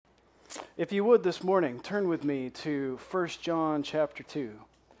If you would this morning, turn with me to 1 John chapter 2.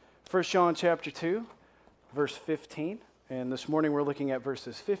 1 John chapter 2, verse 15. And this morning we're looking at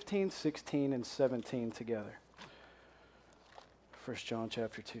verses 15, 16, and 17 together. 1 John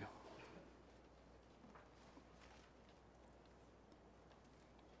chapter 2.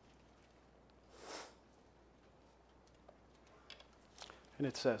 And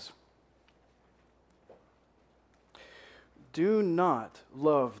it says, "Do not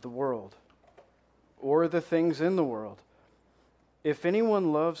love the world or the things in the world. If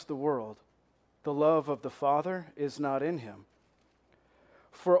anyone loves the world, the love of the Father is not in him.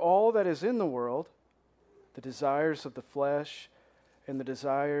 For all that is in the world, the desires of the flesh and the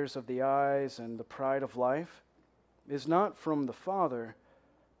desires of the eyes and the pride of life, is not from the Father,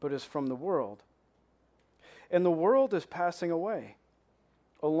 but is from the world. And the world is passing away,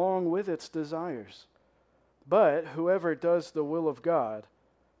 along with its desires. But whoever does the will of God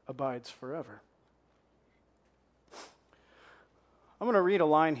abides forever." I'm going to read a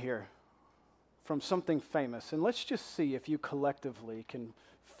line here from something famous, and let's just see if you collectively can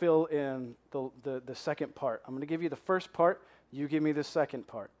fill in the second part. I'm going to give you the first part, you give me the second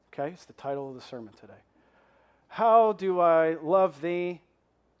part, okay? It's the title of the sermon today. How do I love thee?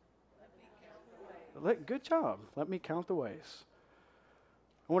 Let me count the ways. Good job. Let me count the ways.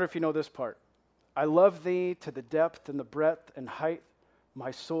 I wonder if you know this part. I love thee to the depth and the breadth and height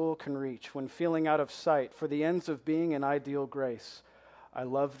my soul can reach, when feeling out of sight for the ends of being an ideal grace. I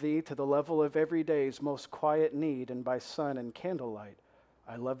love thee to the level of every day's most quiet need, and by sun and candlelight.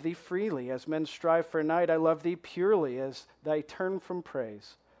 I love thee freely as men strive for night. I love thee purely as they turn from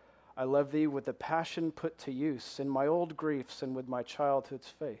praise. I love thee with the passion put to use in my old griefs and with my childhood's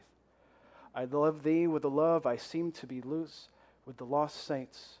faith. I love thee with the love I seem to be loose with the lost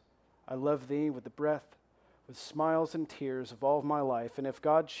saints. I love thee with the breath, with smiles and tears of all my life, and if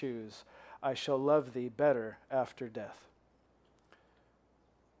God choose, I shall love thee better after death.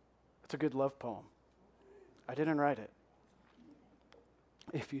 It's a good love poem. I didn't write it,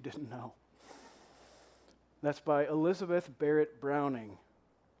 if you didn't know. That's by Elizabeth Barrett Browning.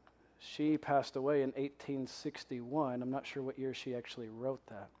 She passed away in 1861. I'm not sure what year she actually wrote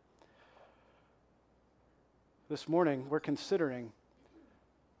that. This morning, we're considering,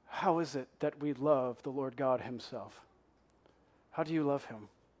 how is it that we love the Lord God himself? How do you love him?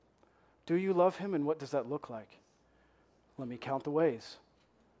 Do you love him, and what does that look like? Let me count the ways.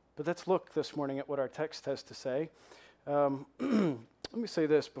 But let's look this morning at what our text has to say. Let me say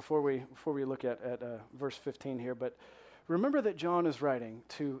this before we look at verse 15 here. But remember that John is writing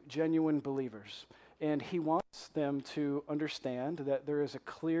to genuine believers, and he wants them to understand that there is a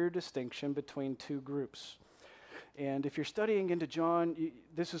clear distinction between two groups. And if you're studying into John,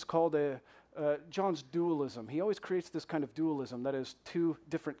 this is called John's dualism. He always creates this kind of dualism that is two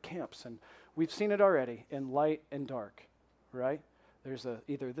different camps. And we've seen it already in light and dark, right? There's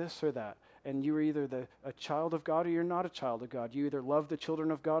either this or that. And you're either a child of God or you're not a child of God. You either love the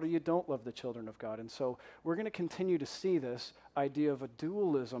children of God or you don't love the children of God. And so we're going to continue to see this idea of a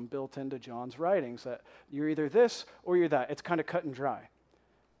dualism built into John's writings, that you're either this or you're that. It's kind of cut and dry.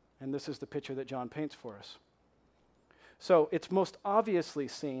 And this is the picture that John paints for us. So it's most obviously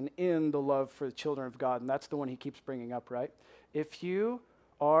seen in the love for the children of God, and that's the one he keeps bringing up, right? If you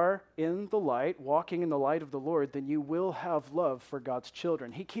are in the light, walking in the light of the Lord, then you will have love for God's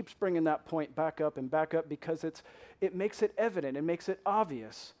children. He keeps bringing that point back up because it makes it evident, it makes it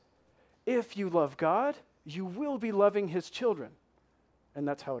obvious. If you love God, you will be loving his children, and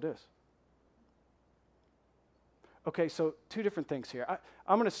that's how it is. Okay, so two different things here.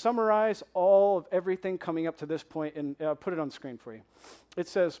 I'm going to summarize all of everything coming up to this point, and I'll put it on screen for you. It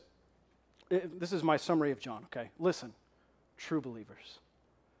says, this is my summary of John, okay? Listen, true believers,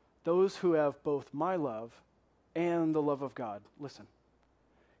 those who have both my love and the love of God, listen.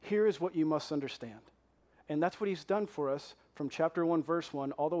 Here is what you must understand. And that's what he's done for us from chapter 1, verse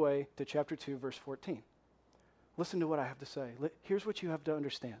 1, all the way to chapter 2, verse 14. Listen to what I have to say. Here's what you have to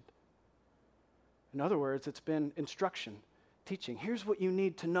understand. In other words, it's been instruction, teaching. Here's what you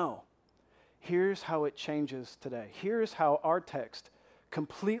need to know. Here's how it changes today. Here's how our text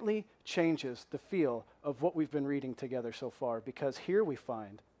completely changes the feel of what we've been reading together so far, because here we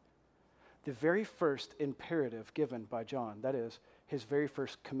find the very first imperative given by John, that is, his very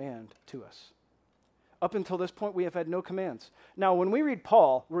first command to us. Up until this point, we have had no commands. Now, when we read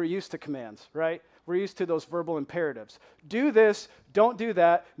Paul, we're used to commands, right? We're used to those verbal imperatives. Do this, don't do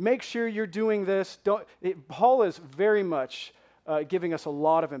that, make sure you're doing this. Paul is very much giving us a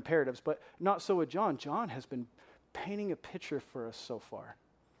lot of imperatives, but not so with John. John has been painting a picture for us so far.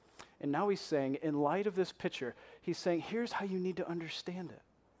 And now he's saying, in light of this picture, he's saying, here's how you need to understand it.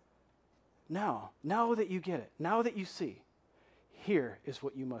 now that you get it, now that you see, here is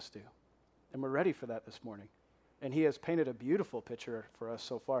what you must do. And we're ready for that this morning. And he has painted a beautiful picture for us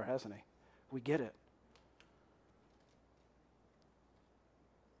so far, hasn't he? We get it.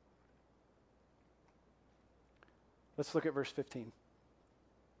 Let's look at verse 15.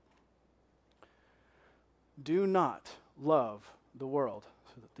 Do not love the world.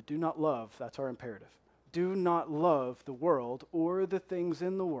 So the do not love, that's our imperative. Do not love the world or the things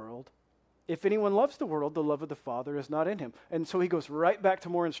in the world. If anyone loves the world, the love of the Father is not in him. And so he goes right back to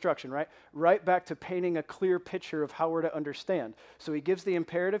more instruction, right? Right back to painting a clear picture of how we're to understand. So he gives the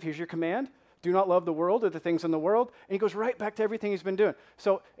imperative, here's your command, do not love the world or the things in the world. And he goes right back to everything he's been doing.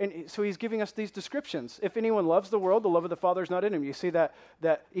 So he's giving us these descriptions. If anyone loves the world, the love of the Father is not in him. You see that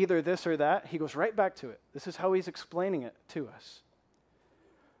either this or that, he goes right back to it. This is how he's explaining it to us.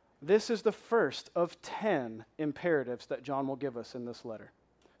 This is the first of 10 imperatives that John will give us in this letter.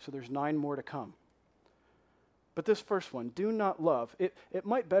 So there's 9 more to come. But this first one, do not love. It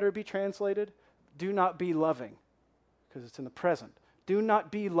might better be translated, do not be loving, because it's in the present. Do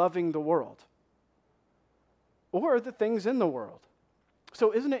not be loving the world or the things in the world.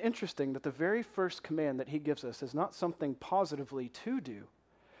 So isn't it interesting that the very first command that he gives us is not something positively to do,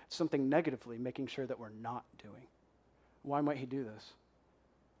 it's something negatively, making sure that we're not doing. Why might he do this?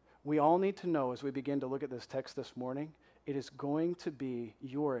 We all need to know as we begin to look at this text this morning, it is going to be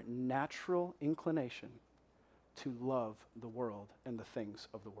your natural inclination to love the world and the things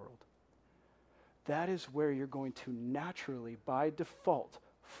of the world. That is where you're going to naturally, by default,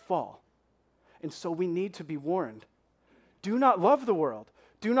 fall. And so we need to be warned. Do not love the world.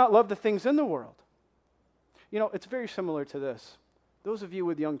 Do not love the things in the world. You know, it's very similar to this. Those of you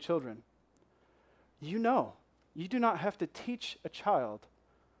with young children, you know, you do not have to teach a child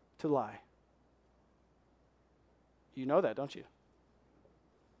to lie. You know that, don't you?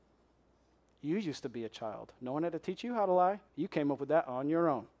 You used to be a child. No one had to teach you how to lie. You came up with that on your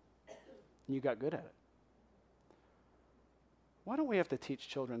own. And you got good at it. Why don't we have to teach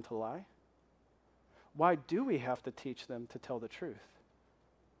children to lie? Why do we have to teach them to tell the truth?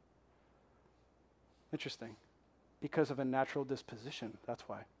 Interesting. Because of a natural disposition. That's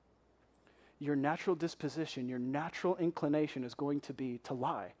why. Your natural disposition, your natural inclination is going to be to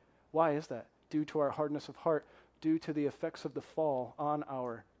lie. Why is that? Due to our hardness of heart, due to the effects of the fall on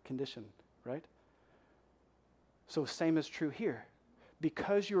our condition, right? So same is true here.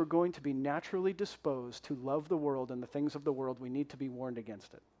 Because you are going to be naturally disposed to love the world and the things of the world, we need to be warned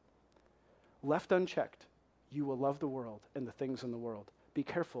against it. Left unchecked, you will love the world and the things in the world. Be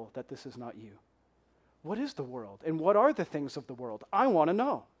careful that this is not you. What is the world? And what are the things of the world? I want to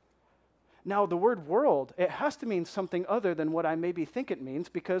know. Now, the word world, it has to mean something other than what I maybe think it means,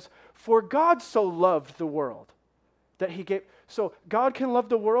 because for God so loved the world that he gave. So God can love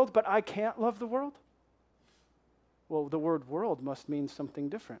the world, but I can't love the world? Well, the word world must mean something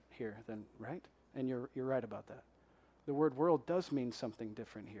different here then, right? And you're right about that. The word world does mean something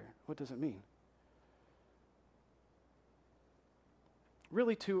different here. What does it mean?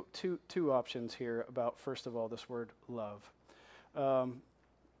 Really two options here about, first of all, this word love.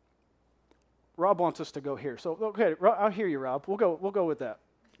 Rob wants us to go here. So, okay, I'll hear you, Rob. We'll go with that.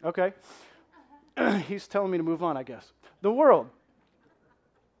 Okay? He's telling me to move on, I guess. The world.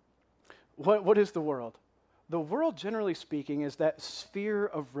 What is the world? The world, generally speaking, is that sphere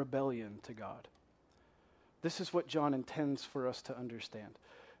of rebellion to God. This is what John intends for us to understand.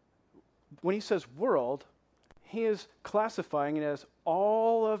 When he says world, he is classifying it as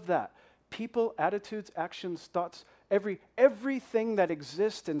all of that. People, attitudes, actions, thoughts, everything that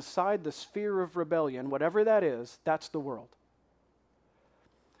exists inside the sphere of rebellion, whatever that is, that's the world.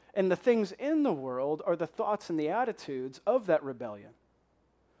 And the things in the world are the thoughts and the attitudes of that rebellion.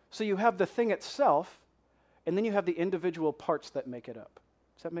 So you have the thing itself, and then you have the individual parts that make it up.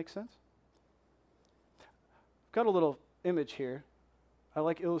 Does that make sense? I've got a little image here. I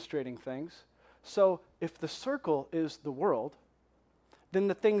like illustrating things. So if the circle is the world, then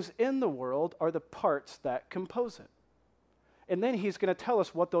the things in the world are the parts that compose it. And then he's going to tell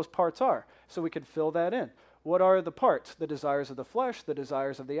us what those parts are, so we can fill that in. What are the parts? The desires of the flesh, the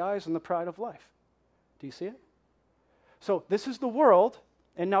desires of the eyes, and the pride of life. Do you see it? So this is the world,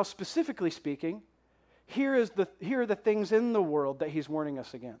 and now specifically speaking, here are the things in the world that he's warning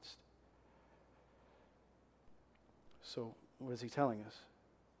us against. So what is he telling us?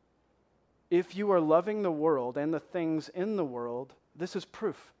 If you are loving the world and the things in the world, this is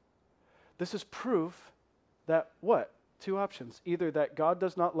proof. This is proof that what? 2 options. Either that God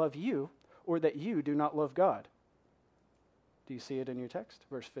does not love you or that you do not love God. Do you see it in your text?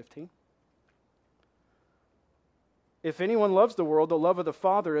 Verse 15. If anyone loves the world, the love of the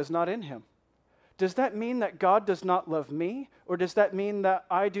Father is not in him. Does that mean that God does not love me, or does that mean that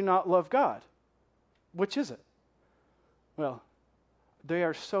I do not love God? Which is it? Well, they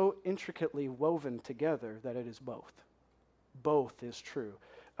are so intricately woven together that it is both. Both is true.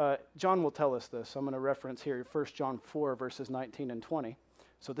 John will tell us this. I'm going to reference here 1 John 4, verses 19 and 20.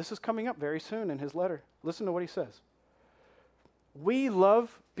 So this is coming up very soon in his letter. Listen to what he says. We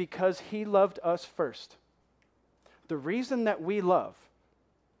love because he loved us first. The reason that we love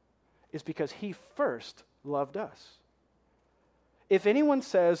is because he first loved us. If anyone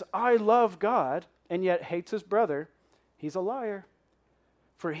says, I love God, and yet hates his brother, he's a liar.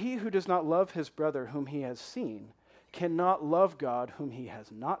 For he who does not love his brother whom he has seen cannot love God whom he has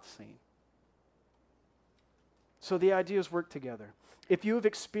not seen. So the ideas work together. If you have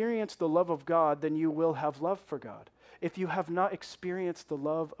experienced the love of God, then you will have love for God. If you have not experienced the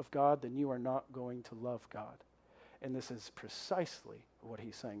love of God, then you are not going to love God. And this is precisely what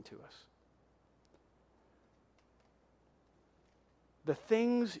he's saying to us. The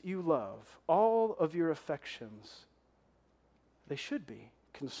things you love, all of your affections, they should be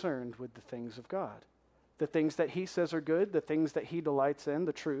concerned with the things of God. The things that he says are good, the things that he delights in,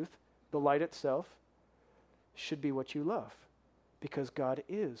 the truth, the light itself, should be what you love, because God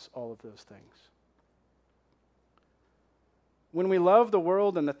is all of those things. When we love the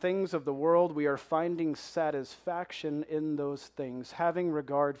world and the things of the world, we are finding satisfaction in those things, having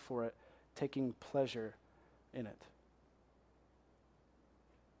regard for it, taking pleasure in it.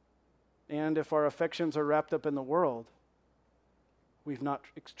 And if our affections are wrapped up in the world, we've not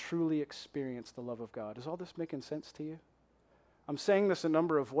truly experienced the love of God. Is all this making sense to you? I'm saying this a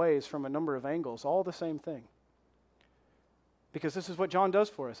number of ways from a number of angles, all the same thing. Because this is what John does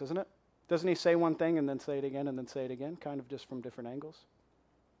for us, isn't it? Doesn't he say one thing and then say it again and then say it again, kind of just from different angles?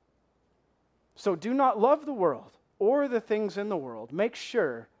 So do not love the world or the things in the world. Make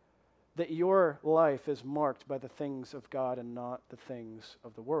sure that your life is marked by the things of God and not the things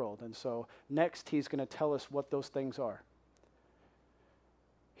of the world. And so next he's going to tell us what those things are.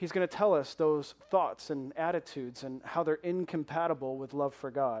 He's going to tell us those thoughts and attitudes and how they're incompatible with love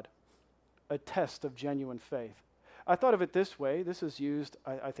for God, a test of genuine faith. I thought of it this way. This is used,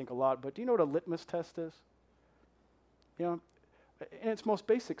 I think, a lot, but do you know what a litmus test is? You know, in its most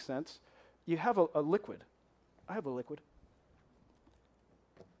basic sense, you have a liquid. I have a liquid.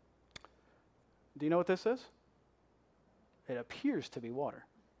 Do you know what this is? It appears to be water.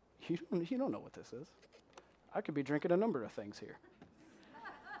 You don't know what this is. I could be drinking a number of things here.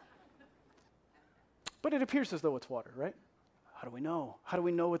 But it appears as though it's water, right? How do we know? How do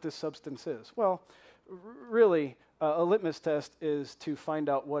we know what this substance is? Well, really, a litmus test is to find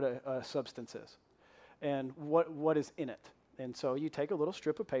out what a substance is and what is in it. And so you take a little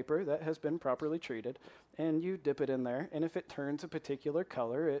strip of paper that has been properly treated, and you dip it in there, and if it turns a particular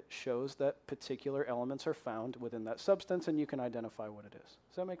color, it shows that particular elements are found within that substance, and you can identify what it is.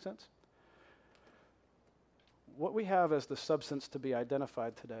 Does that make sense? What we have as the substance to be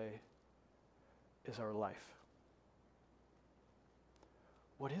identified today is our life.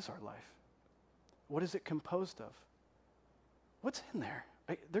 What is our life? What is it composed of? What's in there?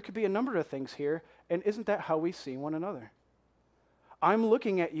 There could be a number of things here, and isn't that how we see one another? I'm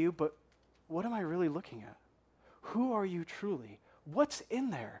looking at you, but what am I really looking at? Who are you truly? What's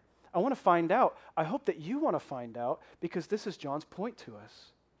in there? I want to find out. I hope that you want to find out, because this is John's point to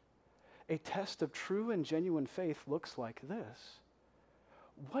us. A test of true and genuine faith looks like this.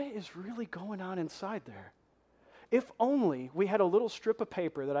 What is really going on inside there? If only we had a little strip of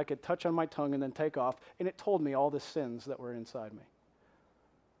paper that I could touch on my tongue and then take off, and it told me all the sins that were inside me.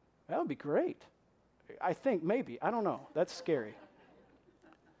 That would be great. I think, maybe. I don't know. That's scary.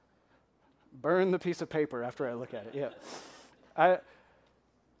 Burn the piece of paper after I look at it. Yeah.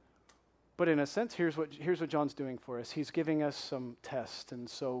 But in a sense, here's what John's doing for us. He's giving us some tests, and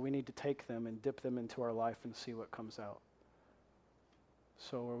so we need to take them and dip them into our life and see what comes out.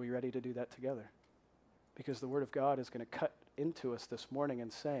 So are we ready to do that together? Because the Word of God is going to cut into us this morning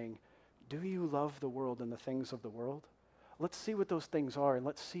and saying, do you love the world and the things of the world? Let's see what those things are, and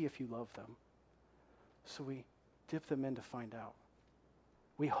let's see if you love them. So we dip them in to find out.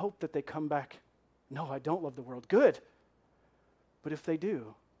 We hope that they come back, no, I don't love the world. Good. But if they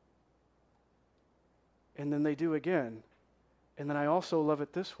do, and then they do again, and then I also love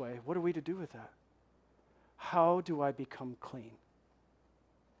it this way, what are we to do with that? How do I become clean?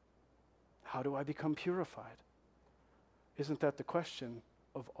 How do I become purified? Isn't that the question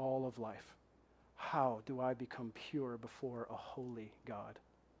of all of life? How do I become pure before a holy God?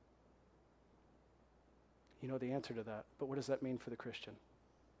 You know the answer to that, but what does that mean for the Christian?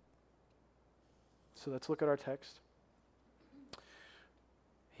 So let's look at our text.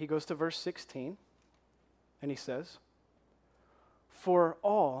 he goes to verse 16, and he says, "For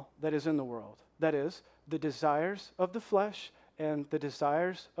all that is in the world, that is, the desires of the flesh and the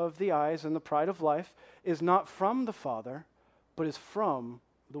desires of the eyes and the pride of life, is not from the Father, but is from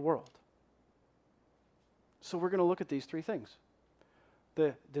the world." So we're going to look at these three things: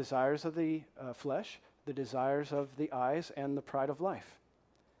 the desires of the flesh, the desires of the eyes, and the pride of life.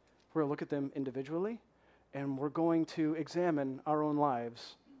 We're going to look at them individually, and we're going to examine our own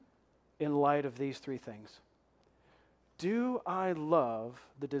lives in light of these three things. Do I love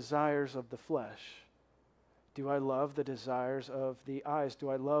the desires of the flesh? Do I love the desires of the eyes?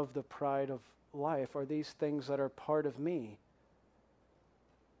 Do I love the pride of life? Are these things that are part of me?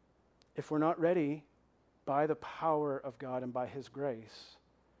 If we're not ready by the power of God and by His grace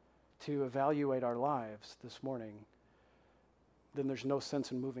to evaluate our lives this morning, then there's no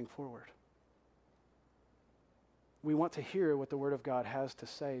sense in moving forward. We want to hear what the Word of God has to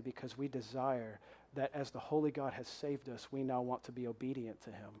say because we desire that as the Holy God has saved us, we now want to be obedient to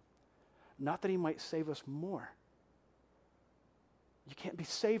Him. Not that He might save us more. You can't be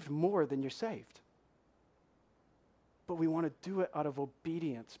saved more than you're saved. But we want to do it out of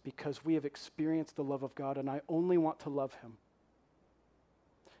obedience because we have experienced the love of God, and I only want to love Him.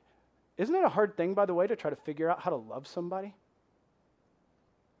 Isn't it a hard thing, by the way, to try to figure out how to love somebody?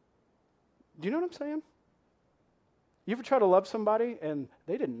 Do you know what I'm saying? You ever try to love somebody and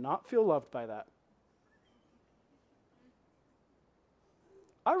they did not feel loved by that?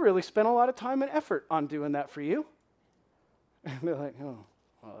 I really spent a lot of time and effort on doing that for you. And they're like, "Oh,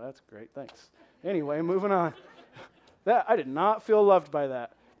 well, that's great, thanks." Anyway, moving on. I did not feel loved by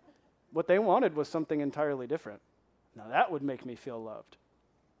that. What they wanted was something entirely different. Now that would make me feel loved.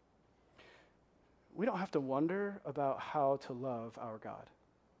 We don't have to wonder about how to love our God.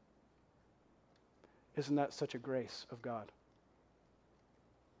 Isn't that such a grace of God?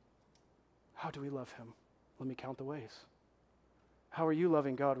 How do we love Him? Let me count the ways. How are you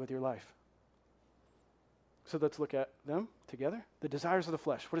loving God with your life? So let's look at them together. The desires of the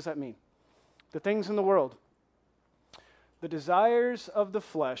flesh. What does that mean? The things in the world. The desires of the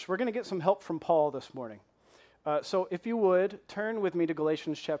flesh. We're going to get some help from Paul this morning. So if you would, turn with me to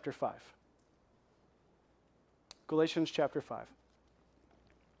Galatians chapter 5. Galatians chapter 5.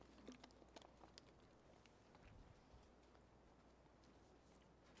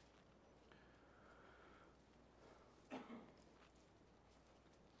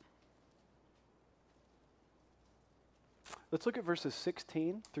 Let's look at verses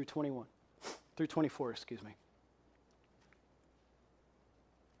 16 through 21, through 24, excuse me.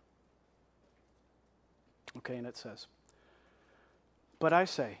 Okay, and it says, "But I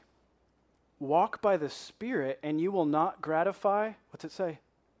say, walk by the Spirit, and you will not gratify," what's it say?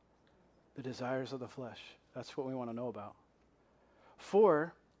 "The desires of the flesh." That's what we want to know about.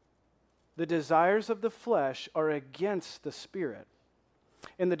 "For the desires of the flesh are against the Spirit,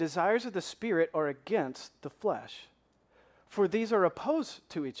 and the desires of the Spirit are against the flesh. For these are opposed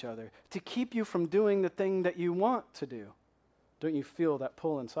to each other, to keep you from doing the thing that you want to do." Don't you feel that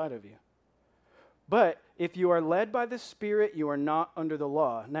pull inside of you? "But if you are led by the Spirit, you are not under the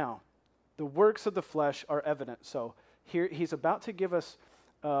law. Now, the works of the flesh are evident." So here he's about to give us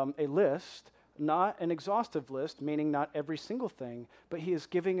a list, not an exhaustive list, meaning not every single thing, but he is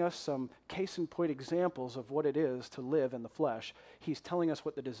giving us some case in point examples of what it is to live in the flesh. He's telling us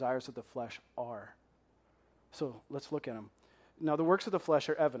what the desires of the flesh are. So let's look at them. Now, the works of the flesh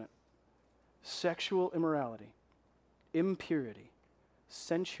are evident: sexual immorality, impurity,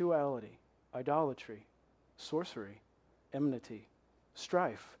 sensuality, idolatry, sorcery, enmity,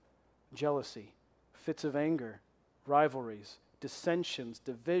 strife, jealousy, fits of anger, rivalries, dissensions,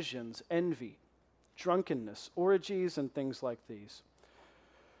 divisions, envy, drunkenness, orgies, and things like these.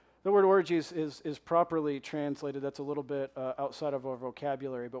 The word orgies is properly translated. That's a little bit outside of our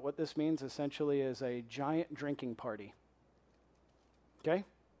vocabulary, but what this means essentially is a giant drinking party. Okay?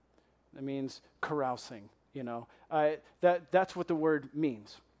 That means carousing, you know. That's what the word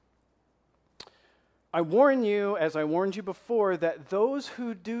means. "I warn you, as I warned you before, that those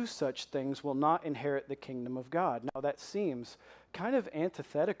who do such things will not inherit the kingdom of God." Now that seems kind of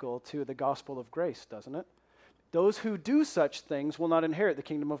antithetical to the gospel of grace, doesn't it? Those who do such things will not inherit the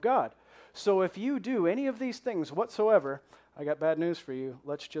kingdom of God. So if you do any of these things whatsoever, I got bad news for you.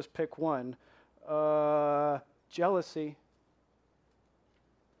 Let's just pick one. Jealousy.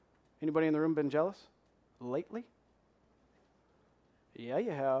 Anybody in the room been jealous lately? Yeah,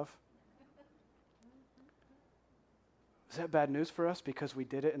 you have. Is that bad news for us because we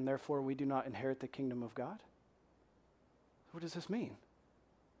did it and therefore we do not inherit the kingdom of God? What does this mean?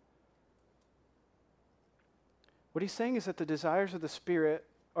 What he's saying is that the desires of the Spirit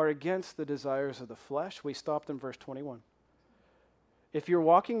are against the desires of the flesh. We stopped in verse 21. If you're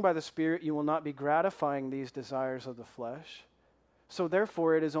walking by the Spirit, you will not be gratifying these desires of the flesh. So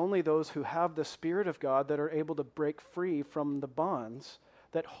therefore, it is only those who have the Spirit of God that are able to break free from the bonds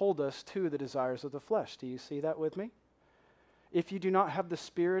that hold us to the desires of the flesh. Do you see that with me? If you do not have the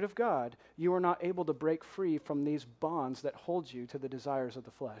Spirit of God, you are not able to break free from these bonds that hold you to the desires of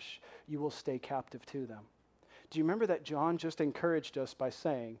the flesh. You will stay captive to them. Do you remember that John just encouraged us by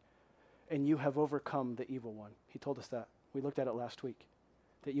saying, and you have overcome the evil one? He told us that. We looked at it last week.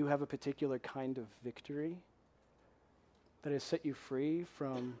 That you have a particular kind of victory that has set you free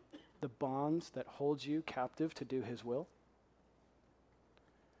from the bonds that hold you captive to do his will.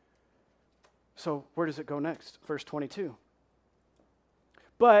 So where does it go next? Verse 22.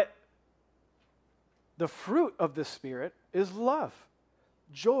 But the fruit of the Spirit is love,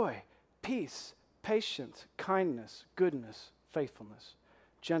 joy, peace, patience, kindness, goodness, faithfulness,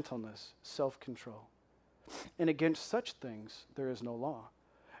 gentleness, self-control. And against such things there is no law.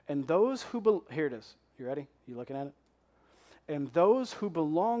 And those who here it is. You ready? You looking at it? And those who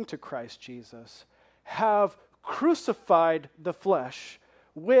belong to Christ Jesus have crucified the flesh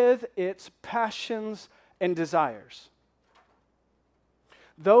with its passions and desires.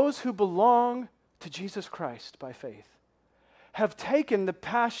 Those who belong to Jesus Christ by faith have taken the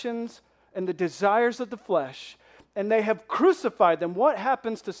passions and the desires of the flesh and they have crucified them. What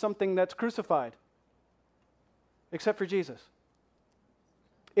happens to something that's crucified? Except for Jesus.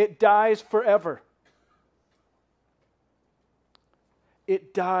 It dies forever.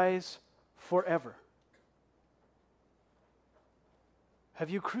 It dies forever. Have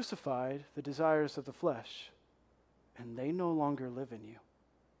you crucified the desires of the flesh and they no longer live in you?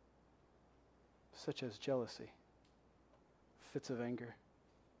 Such as jealousy, fits of anger.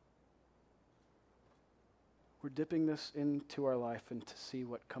 We're dipping this into our life and to see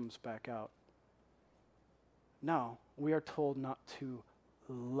what comes back out. Now, we are told not to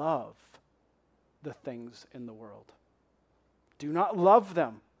love the things in the world. Do not love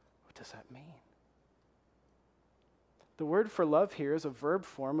them. What does that mean? The word for love here is a verb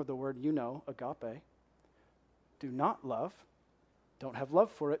form of the word agape. Do not love. Don't have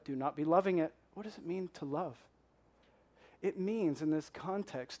love for it. Do not be loving it. What does it mean to love? It means, in this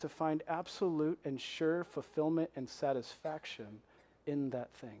context, to find absolute and sure fulfillment and satisfaction in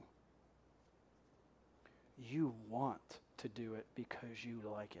that thing. You want to do it because you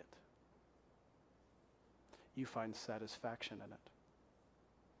like it. You find satisfaction in it.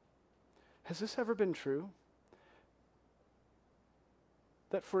 Has this ever been true?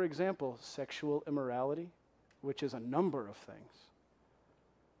 That, for example, sexual immorality, which is a number of things,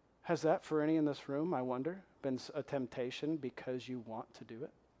 has that for any in this room, I wonder, been a temptation because you want to do it?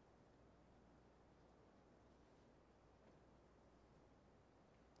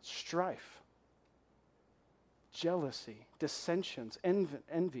 Strife, jealousy, dissensions,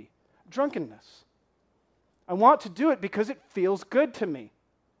 envy, drunkenness. I want to do it because it feels good to me.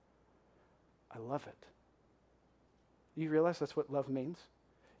 I love it. You realize that's what love means?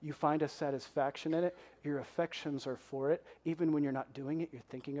 You find a satisfaction in it. Your affections are for it. Even when you're not doing it, you're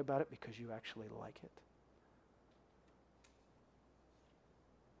thinking about it because you actually like it.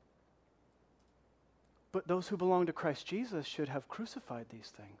 But those who belong to Christ Jesus should have crucified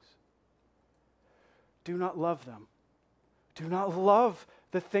these things. Do not love them. Do not love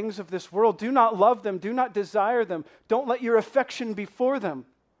the things of this world. Do not love them. Do not desire them. Don't let your affection be for them.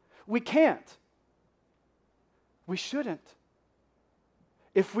 We can't. We shouldn't.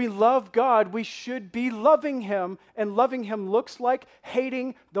 If we love God, we should be loving Him, and loving Him looks like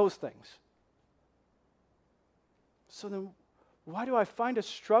hating those things. So then, why do I find a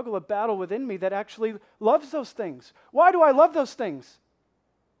struggle, a battle within me that actually loves those things? Why do I love those things?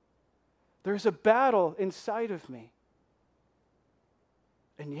 There's a battle inside of me.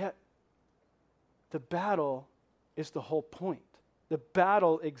 And yet, the battle is the whole point. The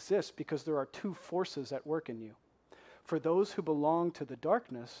battle exists because there are two forces at work in you. For those who belong to the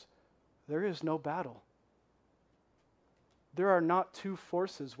darkness, there is no battle. There are not two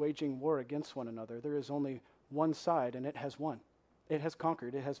forces waging war against one another. There is only one side, and it has won. It has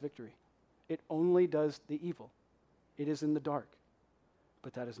conquered. It has victory. It only does the evil. It is in the dark.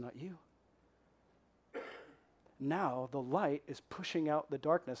 But that is not you. Now the light is pushing out the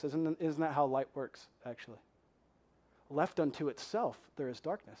darkness. Isn't that how light works, actually? Left unto itself, there is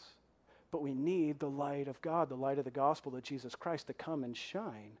darkness. But we need the light of God, the light of the gospel of Jesus Christ to come and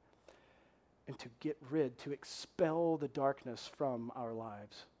shine and to get rid, to expel the darkness from our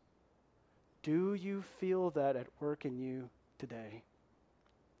lives. Do you feel that at work in you today?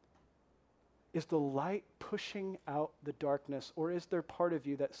 Is the light pushing out the darkness, or is there part of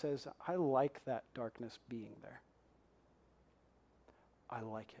you that says, I like that darkness being there? I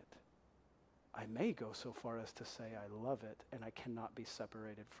like it. I may go so far as to say I love it and I cannot be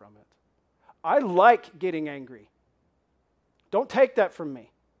separated from it. I like getting angry. Don't take that from me.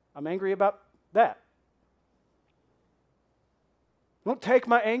 I'm angry about that. Don't take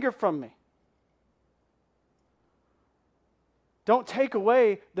my anger from me. Don't take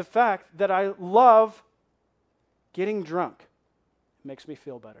away the fact that I love getting drunk. It makes me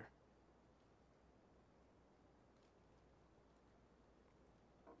feel better.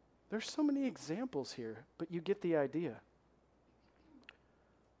 There's so many examples here, but you get the idea.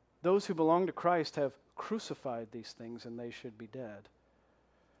 Those who belong to Christ have crucified these things and they should be dead.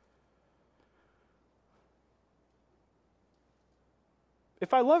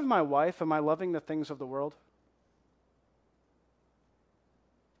 If I love my wife, am I loving the things of the world?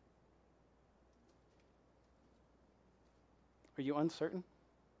 Are you uncertain?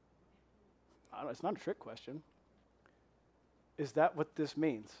 I don't know, it's not a trick question. Is that what this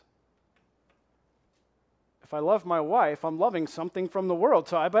means? If I love my wife, I'm loving something from the world,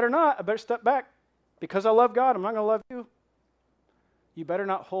 so I better step back. Because I love God, I'm not going to love you. You better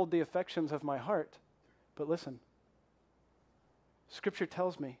not hold the affections of my heart. But listen, Scripture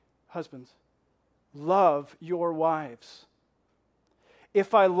tells me, husbands, love your wives.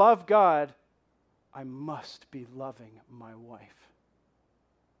 If I love God, I must be loving my wife.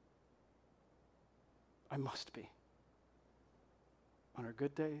 I must be. On her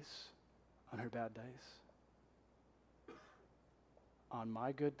good days, on her bad days. On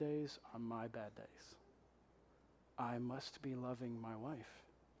my good days, on my bad days. I must be loving my wife.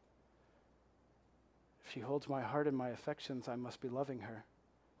 If she holds my heart and my affections, I must be loving her.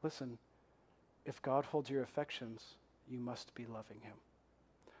 Listen, if God holds your affections, you must be loving him.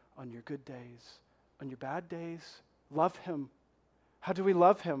 On your good days, on your bad days, love him. How do we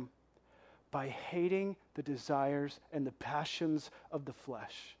love him? By hating the desires and the passions of the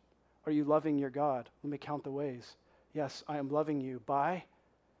flesh. Are you loving your God? Let me count the ways. Yes, I am loving you by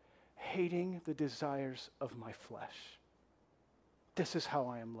hating the desires of my flesh. This is how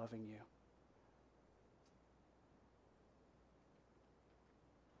I am loving you.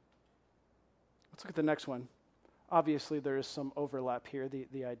 Let's look at the next one. Obviously, there is some overlap here.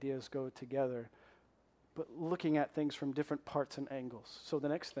 The ideas go together. But looking at things from different parts and angles. So the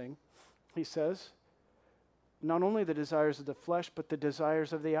next thing, he says, not only the desires of the flesh, but the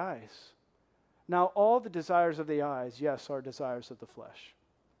desires of the eyes. Now, all the desires of the eyes, yes, are desires of the flesh.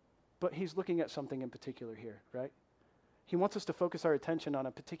 But he's looking at something in particular here, right? He wants us to focus our attention on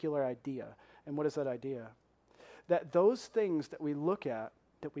a particular idea. And what is that idea? That those things that we look at,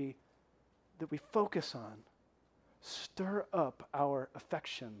 that we focus on, stir up our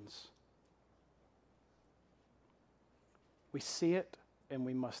affections. We see it and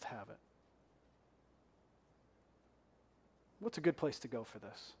we must have it. What's a good place to go for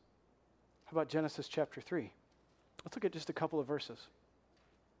this? How about Genesis chapter 3? Let's look at just a couple of verses.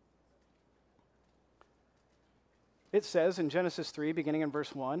 It says in Genesis 3, beginning in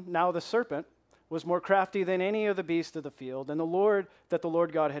verse 1, "Now the serpent was more crafty than any of the beasts of the field, and the Lord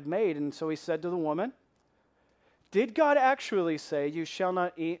God had made. And so he said to the woman, 'Did God actually say, you shall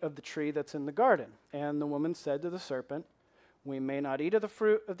not eat of the tree that's in the garden?' And the woman said to the serpent, 'We may not eat of the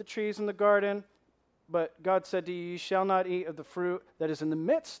fruit of the trees in the garden, but God said to you, you shall not eat of the fruit that is in the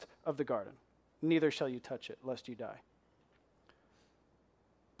midst of the garden. Neither shall you touch it, lest you die.'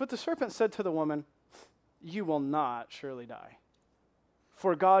 But the serpent said to the woman, 'You will not surely die.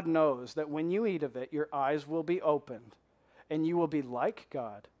 For God knows that when you eat of it, your eyes will be opened, and you will be like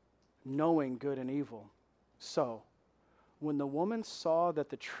God, knowing good and evil.' So, when the woman saw that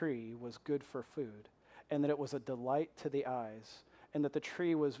the tree was good for food, and that it was a delight to the eyes, and that the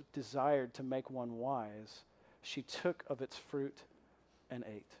tree was desired to make one wise, she took of its fruit and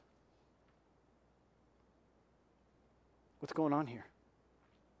ate." What's going on here?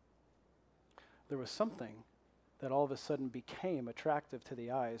 There was something that all of a sudden became attractive to the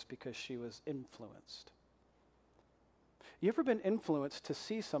eyes because she was influenced. You ever been influenced to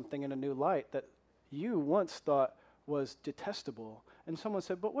see something in a new light that you once thought was detestable, and someone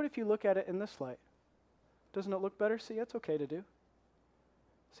said, "But what if you look at it in this light? Doesn't it look better?" See, it's okay to do.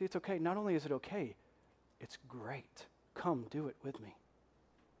 See, it's okay. Not only is it okay, it's great. Come, do it with me.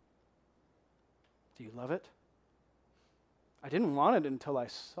 Do you love it? I didn't want it until I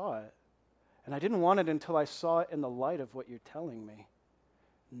saw it. And I didn't want it until I saw it in the light of what you're telling me.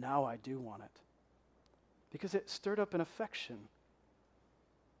 Now I do want it. Because it stirred up an affection.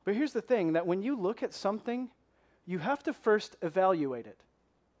 But here's the thing, that when you look at something, you have to first evaluate it.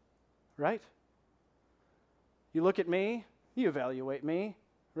 Right? You look at me, you evaluate me,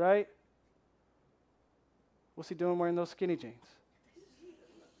 right? What's he doing wearing those skinny jeans?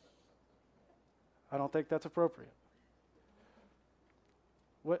 I don't think that's appropriate.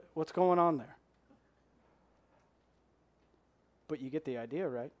 What's going on there? But you get the idea,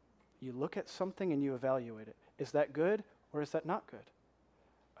 right? You look at something and you evaluate it. Is that good or is that not good?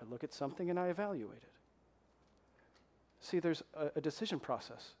 I look at something and I evaluate it. See, there's a decision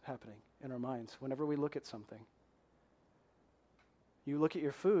process happening in our minds whenever we look at something. You look at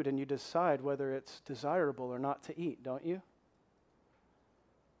your food and you decide whether it's desirable or not to eat, don't you?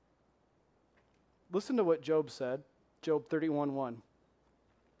 Listen to what Job said, Job 31:1.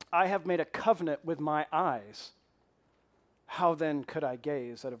 I have made a covenant with my eyes. How then could I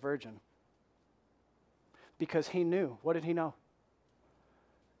gaze at a virgin? Because he knew. What did he know?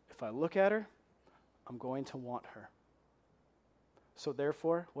 If I look at her, I'm going to want her. So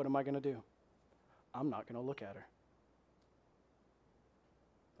therefore, what am I going to do? I'm not going to look at her.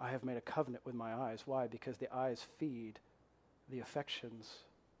 I have made a covenant with my eyes. Why? Because the eyes feed the affections.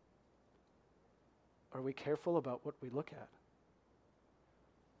 Are we careful about what we look at?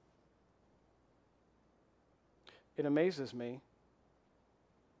 It amazes me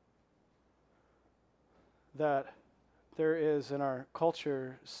that there is in our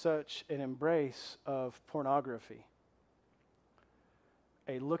culture such an embrace of pornography,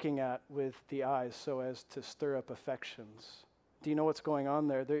 a looking at with the eyes so as to stir up affections. Do you know what's going on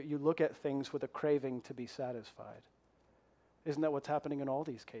there? You look at things with a craving to be satisfied. Isn't that what's happening in all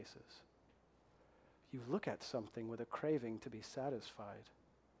these cases? You look at something with a craving to be satisfied,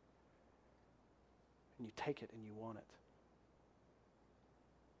 and you take it and you want it.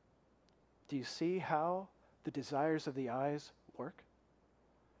 Do you see how the desires of the eyes work?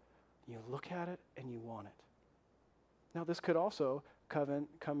 You look at it and you want it. Now, this could also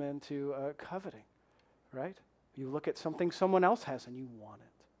come into coveting, right? You look at something someone else has and you want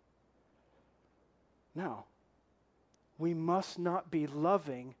it. Now, we must not be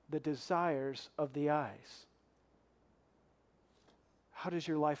loving the desires of the eyes. How does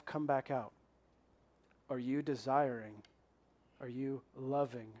your life come back out? Are you desiring? Are you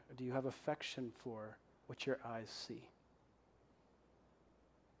loving? Or do you have affection for what your eyes see?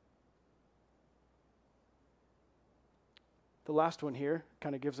 The last one here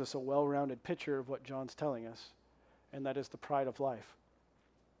kind of gives us a well-rounded picture of what John's telling us, and that is the pride of life.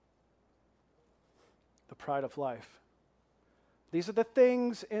 The pride of life. These are the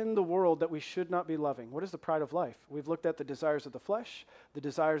things in the world that we should not be loving. What is the pride of life? We've looked at the desires of the flesh, the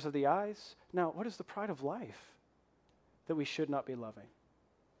desires of the eyes. Now, what is the pride of life that we should not be loving?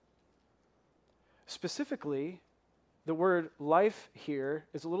 Specifically, the word life here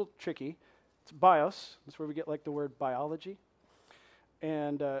is a little tricky. It's bios. That's where we get like the word biology.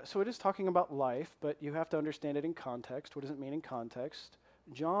 And so it is talking about life, but you have to understand it in context. What does it mean in context?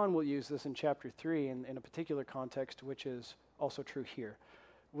 John will use this in chapter 3 in a particular context, which is also true here,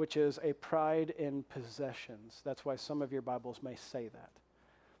 which is a pride in possessions. That's why some of your Bibles may say that.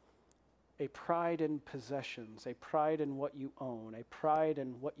 A pride in possessions, a pride in what you own, a pride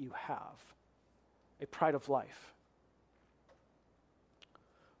in what you have, a pride of life.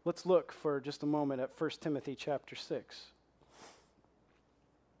 Let's look for just a moment at 1 Timothy chapter 6.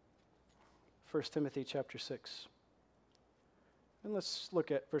 1 Timothy chapter 6. And let's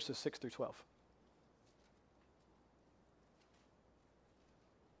look at verses 6 through 12.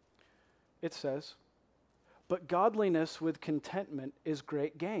 It says, "But godliness with contentment is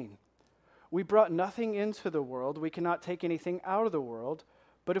great gain. We brought nothing into the world. We cannot take anything out of the world.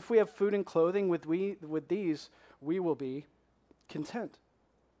 But if we have food and clothing with these, we will be content.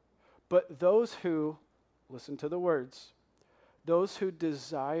 But those who," listen to the words, "those who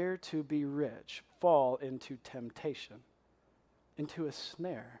desire to be rich fall into temptation, into a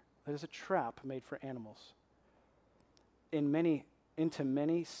snare," that is a trap made for animals, into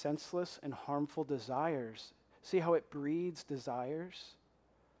many senseless and harmful desires. See how it breeds desires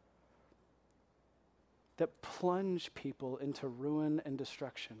that plunge people into ruin and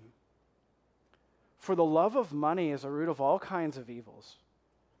destruction. For the love of money is a root of all kinds of evils.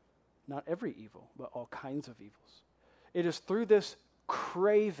 Not every evil, but all kinds of evils. It is through this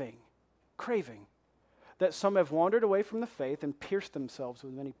craving, that some have wandered away from the faith and pierced themselves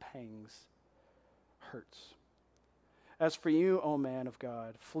with many pangs, hurts. As for you, O man of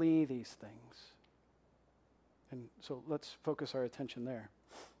God, flee these things. And so let's focus our attention there.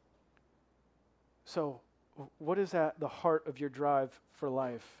 So, what is at the heart of your drive for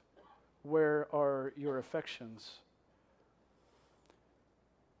life? Where are your affections?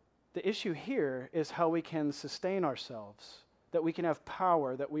 The issue here is how we can sustain ourselves that we can have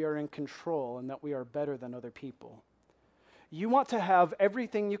power, that we are in control, and that we are better than other people. You want to have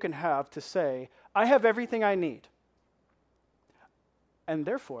everything you can have to say, I have everything I need. And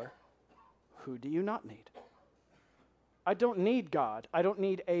therefore, who do you not need? I don't need God. I don't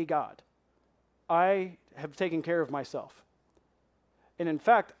need a God. I have taken care of myself. And in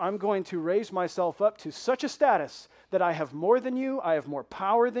fact, I'm going to raise myself up to such a status that I have more than you, I have more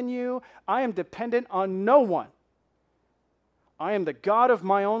power than you, I am dependent on no one. I am the God of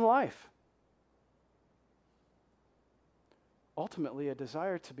my own life. Ultimately, a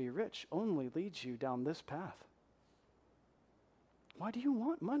desire to be rich only leads you down this path. Why do you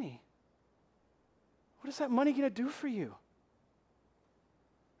want money? What is that money going to do for you?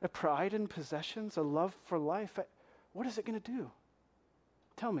 A pride in possessions, a love for life. What is it going to do?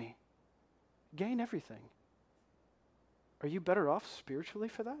 Tell me. Gain everything. Are you better off spiritually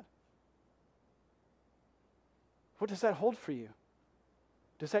for that? What does that hold for you?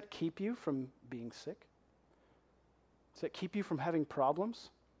 Does that keep you from being sick? Does that keep you from having problems?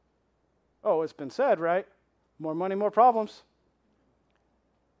 Oh, it's been said, right? More money, more problems.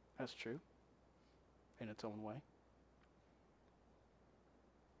 That's true, in its own way.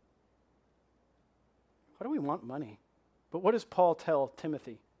 Why do we want money? But what does Paul tell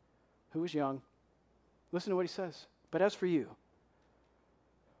Timothy, who is young? Listen to what he says. But as for you,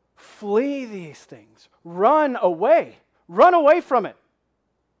 flee these things. Run away. Run away from it.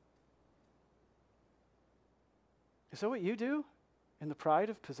 Is that what you do in the pride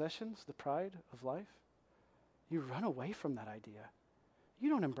of possessions, the pride of life? You run away from that idea. You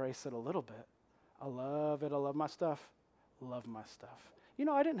don't embrace it a little bit. I love it. I love my stuff. Love my stuff. You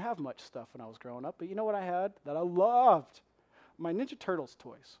know, I didn't have much stuff when I was growing up, but you know what I had that I loved? My Ninja Turtles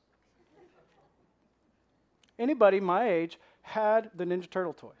toys. Anybody my age had the Ninja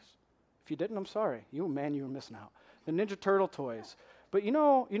Turtle toys. If you didn't, I'm sorry. You were missing out. The Ninja Turtle toys. But you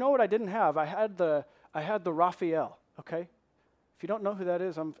know what I didn't have? I had the Raphael, okay? If you don't know who that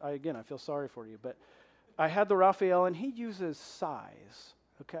is, I feel sorry for you, but I had the Raphael, and he uses size,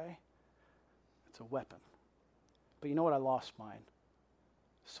 okay? It's a weapon. But you know what? I lost mine.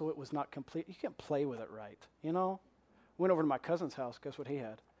 So it was not complete. You can't play with it right, you know? Went over to my cousin's house. Guess what he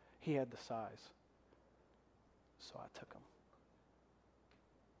had? He had the size. So I took him.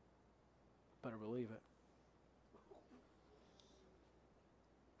 Better believe it.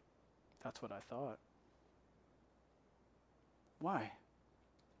 That's what I thought. Why?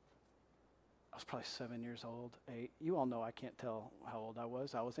 I was probably 7 years old, 8. You all know I can't tell how old I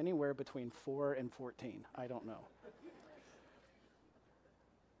was. I was anywhere between 4 and 14. I don't know.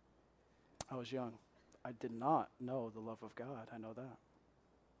 I was young. I did not know the love of God. I know that.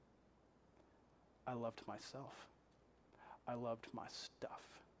 I loved myself. I loved my stuff.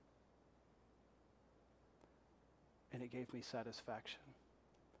 And it gave me satisfaction.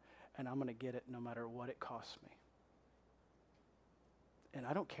 And I'm going to get it no matter what it costs me. And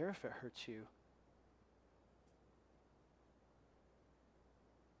I don't care if it hurts you.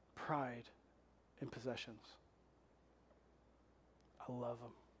 Pride in possessions. I love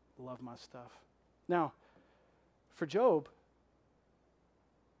them. Love my stuff. Now, for Job,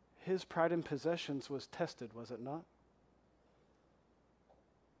 his pride in possessions was tested, was it not?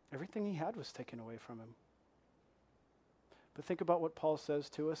 Everything he had was taken away from him. But think about what Paul says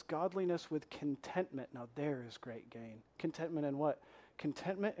to us. Godliness with contentment. Now there is great gain. Contentment in what?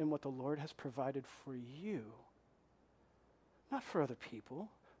 Contentment in what the Lord has provided for you. Not for other people,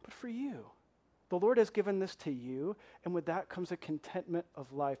 but for you. The Lord has given this to you, and with that comes a contentment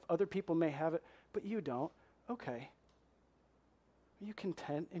of life. Other people may have it, but you don't. Okay. Are you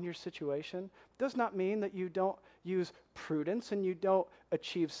content in your situation? Does not mean that you don't use prudence and you don't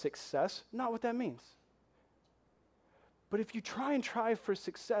achieve success. Not what that means. But if you try for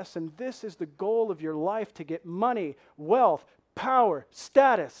success, and this is the goal of your life, to get money, wealth, power,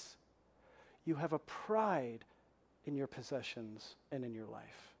 status, you have a pride in your possessions and in your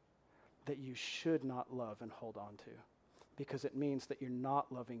life that you should not love and hold on to, because it means that you're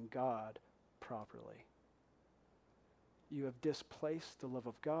not loving God properly. You have displaced the love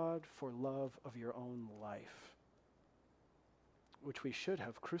of God for love of your own life, which we should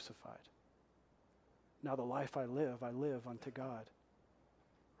have crucified. Now the life I live unto God.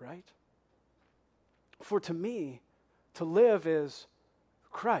 Right? For to me, to live is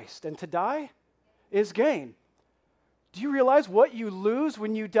Christ, and to die is gain. Do you realize what you lose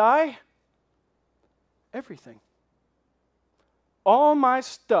when you die? Everything. All my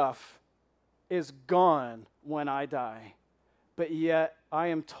stuff is gone when I die, but yet I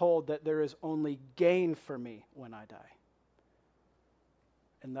am told that there is only gain for me when I die.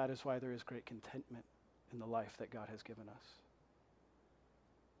 And that is why there is great contentment in the life that God has given us.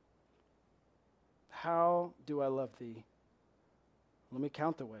 How do I love thee? Let me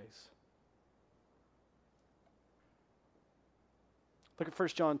count the ways. Look at 1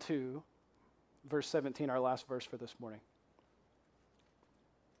 John 2, verse 17, our last verse for this morning.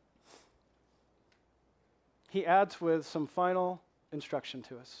 He adds with some final instruction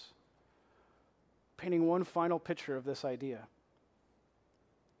to us, painting one final picture of this idea.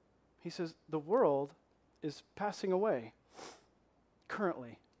 He says, the world is passing away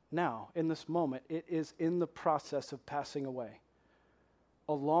currently, now, in this moment. It is in the process of passing away.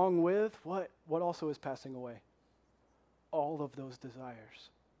 Along with what? What also is passing away? All of those desires.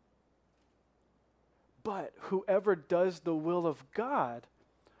 But whoever does the will of God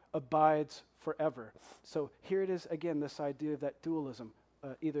abides forever. So here it is again, this idea of that dualism,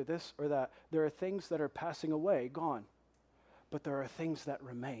 either this or that. There are things that are passing away, gone, but there are things that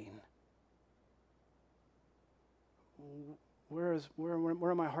remain. Where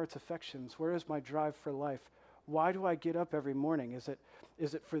are my heart's affections? Where is my drive for life? Why do I get up every morning? Is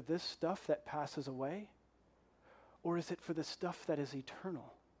it for this stuff that passes away? Or is it for the stuff that is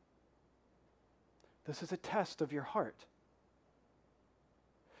eternal? This is a test of your heart.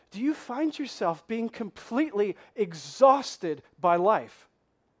 Do you find yourself being completely exhausted by life?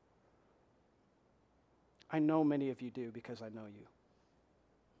 I know many of you do because I know you.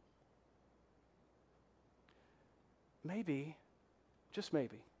 Maybe, just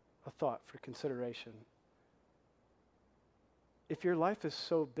maybe, a thought for consideration. If your life is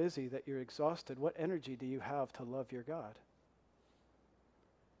so busy that you're exhausted, what energy do you have to love your God?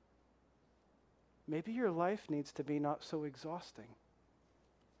 Maybe your life needs to be not so exhausting.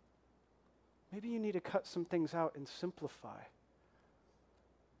 Maybe you need to cut some things out and simplify.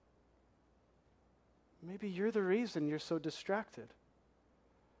 Maybe you're the reason you're so distracted.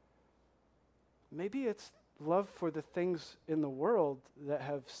 Maybe it's love for the things in the world that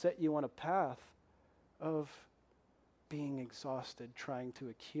have set you on a path of being exhausted, trying to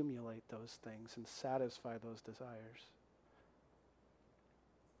accumulate those things and satisfy those desires.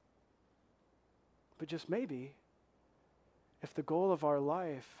 But just maybe, if the goal of our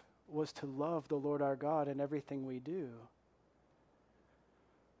life was to love the Lord our God in everything we do,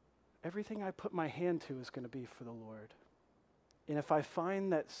 everything I put my hand to is going to be for the Lord. And if I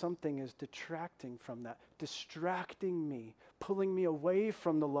find that something is detracting from that, distracting me, pulling me away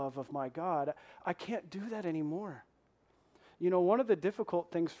from the love of my God, I can't do that anymore. You know, one of the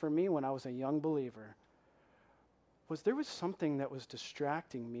difficult things for me when I was a young believer was there was something that was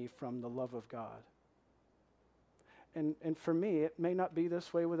distracting me from the love of God. And for me, it may not be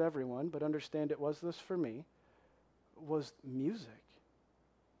this way with everyone, but understand it was this for me, was music.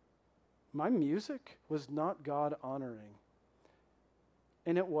 My music was not God-honoring.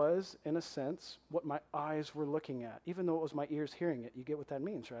 And it was, in a sense, what my eyes were looking at, even though it was my ears hearing it. You get what that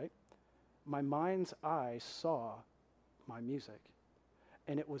means, right? My mind's eye saw my music.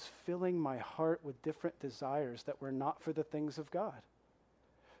 And it was filling my heart with different desires that were not for the things of God.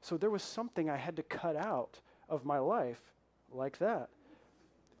 So there was something I had to cut out of my life like that.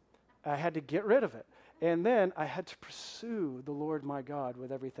 I had to get rid of it. And then I had to pursue the Lord my God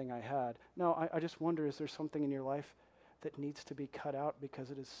with everything I had. Now, I just wonder, is there something in your life that needs to be cut out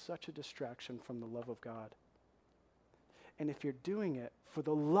because it is such a distraction from the love of God? And if you're doing it for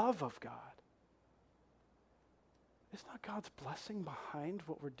the love of God, is not God's blessing behind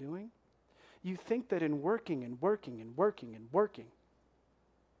what we're doing? You think that in working and working and working and working,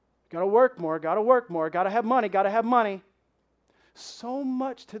 gotta work more, gotta have money. So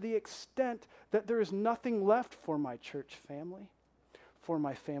much to the extent that there is nothing left for my church family, for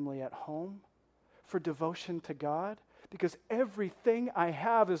my family at home, for devotion to God, because everything I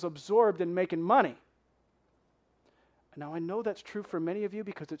have is absorbed in making money. Now I know that's true for many of you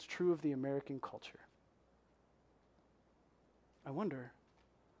because it's true of the American culture. I wonder,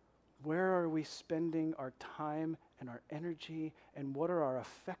 where are we spending our time and our energy, and what are our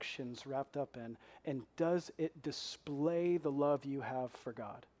affections wrapped up in? And does it display the love you have for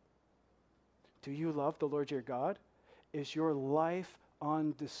God? Do you love the Lord your God? Is your life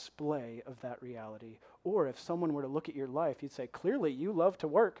on display of that reality? Or if someone were to look at your life, you'd say, clearly you love to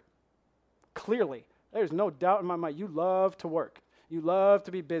work. Clearly. There's no doubt in my mind. You love to work. You love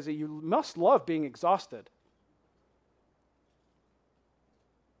to be busy. You must love being exhausted.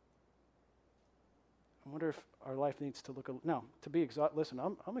 I wonder if our life needs to look, no, to be exhausted. Listen,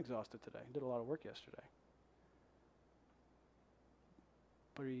 I'm exhausted today. I did a lot of work yesterday.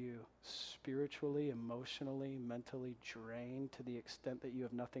 But are you spiritually, emotionally, mentally drained to the extent that you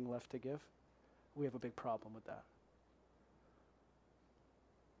have nothing left to give? We have a big problem with that.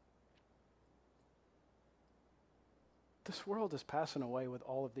 This world is passing away with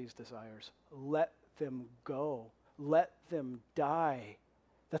all of these desires. Let them go. Let them die.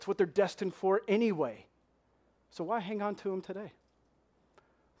 That's what they're destined for anyway. So why hang on to them today?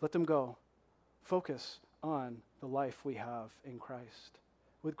 Let them go. Focus on the life we have in Christ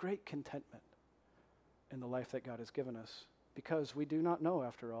with great contentment in the life that God has given us, because we do not know,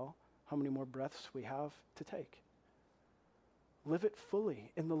 after all, how many more breaths we have to take. Live it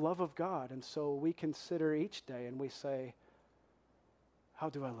fully in the love of God. And so we consider each day and we say, how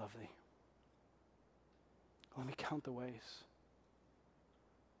do I love thee? Let me count the ways.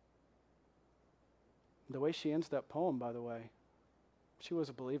 The way she ends that poem, by the way, she was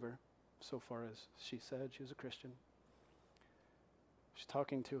a believer, so far as she said. She was a Christian. She's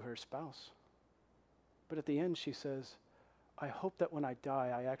talking to her spouse. But at the end, she says, I hope that when I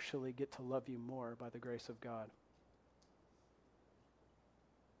die, I actually get to love you more by the grace of God.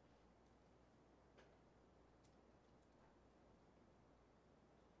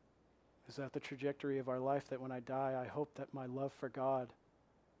 Is that the trajectory of our life, that when I die, I hope that my love for God,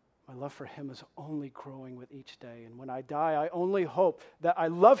 my love for him is only growing with each day. And when I die, I only hope that I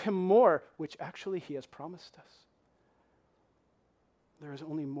love him more, which actually he has promised us. There is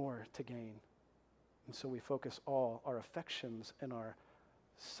only more to gain. And so we focus all our affections and our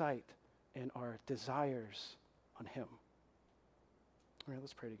sight and our desires on him. All right,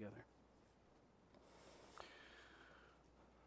 let's pray together.